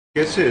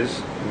Cases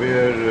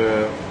where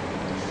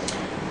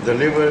the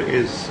liver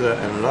is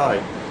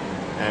enlarged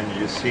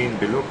and you seen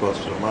below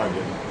costal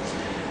margin,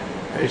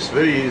 it's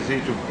very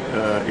easy to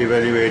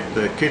evaluate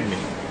the kidney.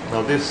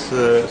 Now this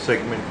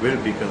segment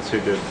will be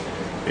considered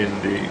in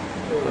the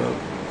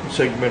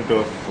segment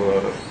of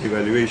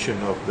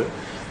evaluation of the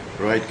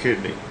right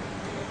kidney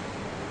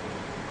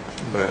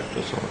by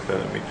ultrasound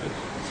parameters.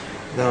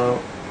 Now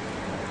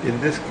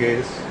in this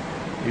case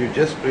you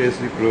just place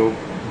the probe,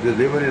 the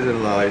liver is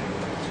enlarged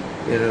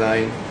in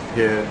line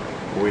here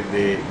with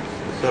the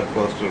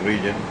subcostal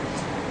region.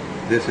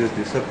 This is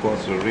the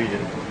subcostal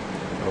region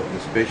of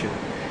this patient,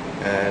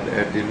 and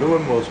at the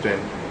lowermost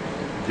end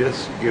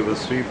just give a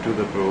sweep to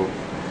the probe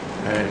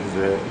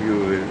and you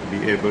will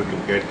be able to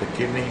get the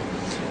kidney,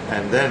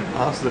 and then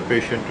ask the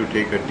patient to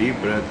take a deep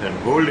breath and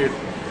hold it,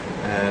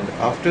 and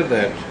after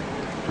that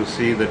to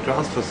see the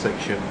transfer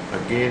section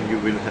again you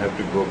will have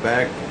to go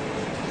back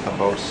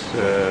about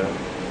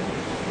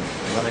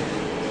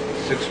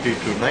 60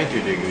 to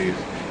 90 degrees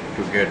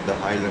to get the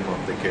hilum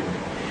of the kidney.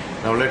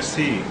 Now let's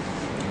see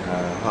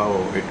how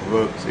it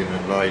works in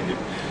enlarged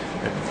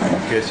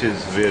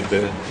cases where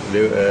the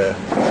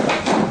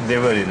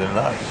liver is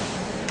enlarged.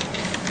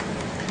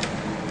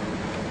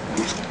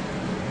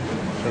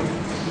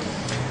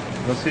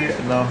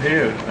 Now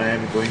here I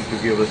am going to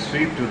give a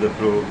sweep to the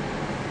probe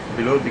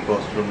below the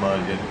costal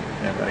margin,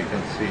 and I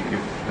can see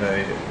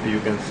if you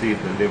can see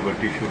the liver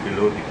tissue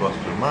below the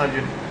costal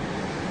margin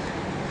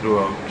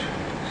throughout.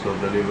 So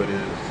the liver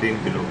is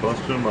seen below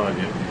costal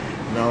margin.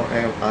 Now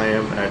I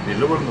am at the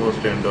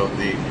lowermost end of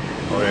the,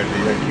 or at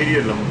the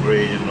anterior lumbar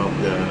region of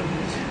the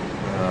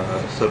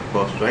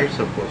right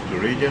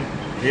subcostal region.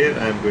 Here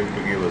I am going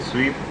to give a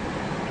sweep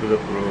to the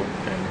probe,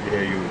 and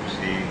here you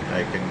see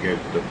I can get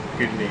the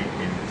kidney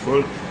in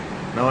full.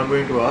 Now I am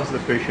going to ask the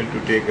patient to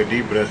take a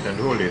deep breath and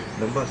hold it.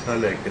 Lamba sa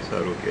leke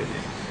saro ke ji.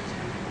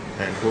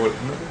 And hold,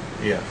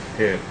 yeah,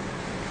 here.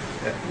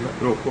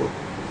 Roko,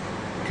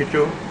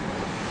 khicho,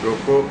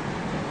 roko.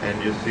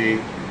 And you see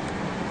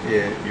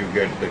here you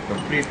get the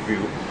complete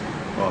view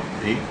of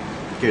the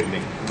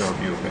kidney. Now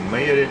you can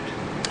measure it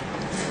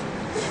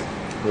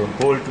from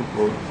pole to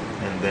pole,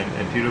 and then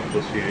anterior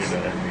posterior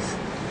diameter.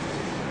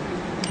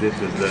 This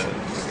is the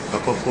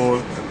upper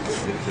pole,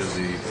 this is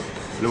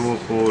the lower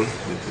pole,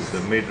 this is the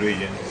mid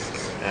region,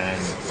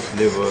 and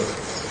liver,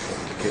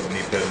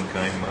 kidney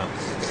parenchyma,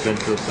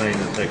 ventral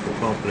sinus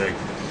psychocomplex,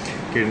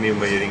 kidney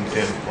measuring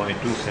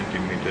 10.2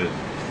 centimeters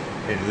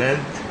in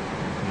length.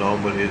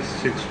 Normal is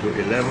 6 to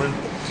 11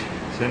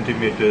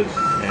 centimeters,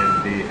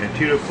 and the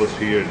anterior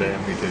posterior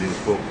diameter is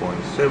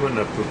 4.7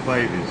 up to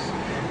 5 is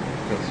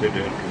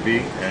considered to be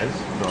as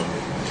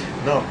normal.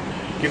 Now,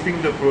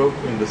 keeping the probe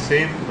in the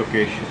same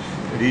location,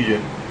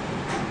 region,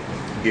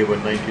 give a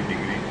 90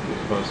 degrees,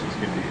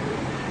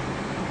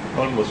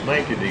 almost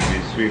 90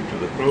 degrees sweep to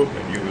the probe,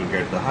 and you will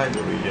get the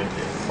hilar region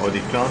or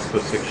the transfer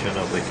section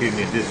of the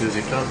kidney. This is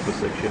the transfer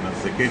section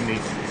of the kidney.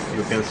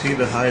 You can see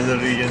the hilar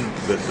region,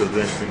 vessels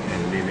entering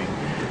and leaving.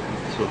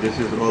 So this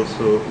is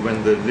also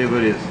when the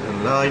liver is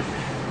enlarged,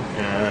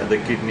 the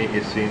kidney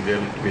is seen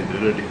with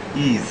relative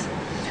ease.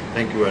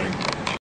 Thank you very much.